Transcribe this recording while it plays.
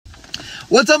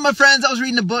What's up, my friends? I was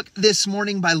reading a book this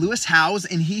morning by Lewis Howes,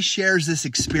 and he shares this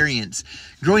experience.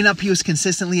 Growing up, he was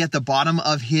consistently at the bottom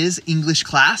of his English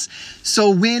class. So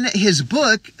when his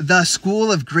book, The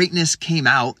School of Greatness, came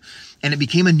out and it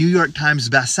became a New York Times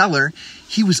bestseller,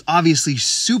 he was obviously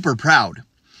super proud.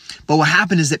 But what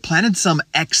happened is it planted some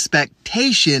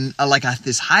expectation,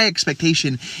 this high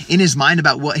expectation in his mind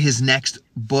about what his next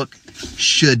book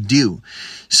should do.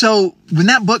 So when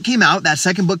that book came out, that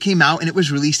second book came out and it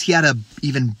was released, he had an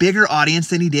even bigger audience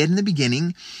than he did in the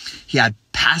beginning. He had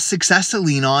past success to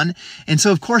lean on. And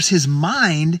so, of course, in his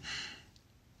mind,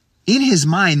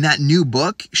 that new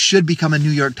book should become a New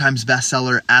York Times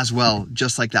bestseller as well,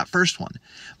 just like that first one.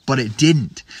 But it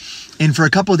didn't. And for a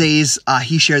couple of days,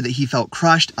 he shared that he felt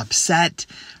crushed, upset,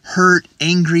 hurt,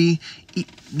 angry.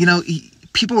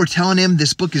 People were telling him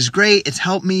this book is great, it's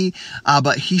helped me,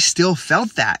 but he still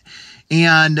felt that.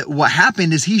 And what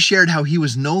happened is he shared how he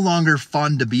was no longer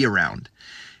fun to be around.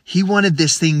 He wanted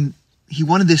this thing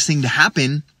to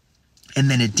happen, and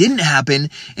then it didn't happen,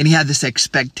 and he had this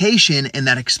expectation, and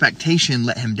that expectation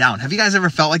let him down. Have you guys ever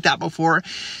felt like that before?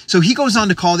 So he goes on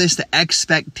to call this the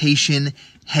expectation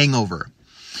hangover.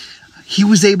 He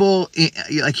was able,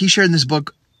 he shared in this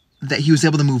book, that he was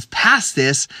able to move past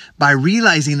this by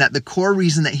realizing that the core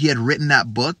reason that he had written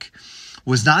that book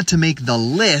was not to make the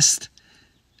list,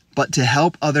 but to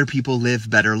help other people live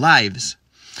better lives.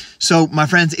 So, my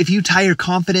friends, if you tie your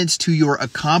confidence to your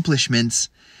accomplishments,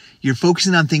 you're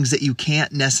focusing on things that you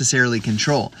can't necessarily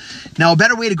control. Now, a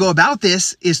better way to go about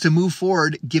this is to move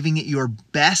forward, giving it your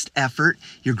best effort,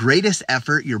 your greatest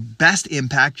effort, your best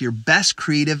impact, your best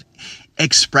creative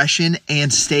expression,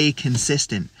 and stay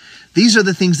consistent. These are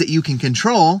the things that you can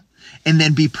control, and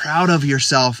then be proud of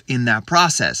yourself in that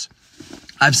process.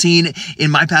 I've seen in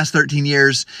my past 13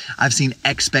 years, I've seen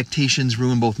expectations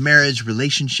ruin both marriage,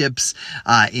 relationships,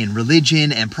 in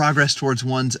religion, and progress towards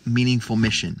one's meaningful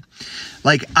mission.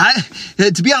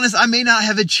 To be honest, I may not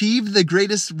have achieved the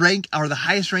greatest rank or the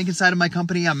highest rank inside of my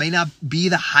company. I may not be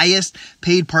the highest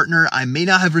paid partner. I may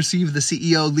not have received the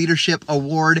CEO Leadership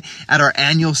Award at our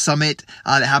annual summit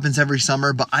that happens every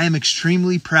summer, but I am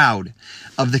extremely proud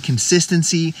of the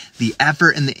consistency, the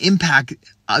effort, and the impact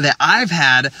that I've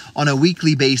had on a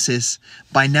weekly basis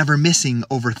by never missing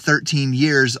over 13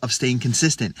 years of staying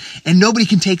consistent. And nobody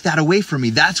can take that away from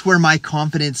me. That's where my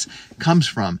confidence comes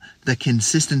from, the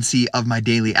consistency of my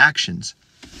daily actions.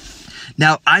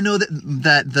 Now, I know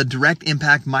that the direct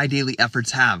impact my daily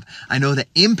efforts have. I know the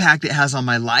impact it has on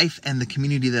my life and the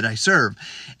community that I serve.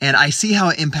 And I see how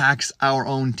it impacts our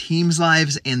own team's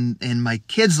lives and my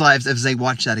kids' lives as they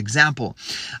watch that example.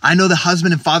 I know the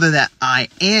husband and father that I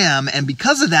am, and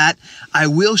because of that, I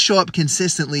will show up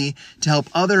consistently to help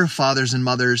other fathers and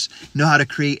mothers know how to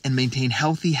create and maintain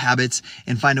healthy habits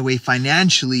and find a way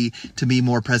financially to be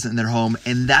more present in their home.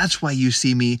 And that's why you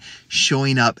see me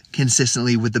showing up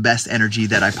consistently with the best energy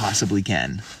that I possibly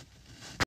can.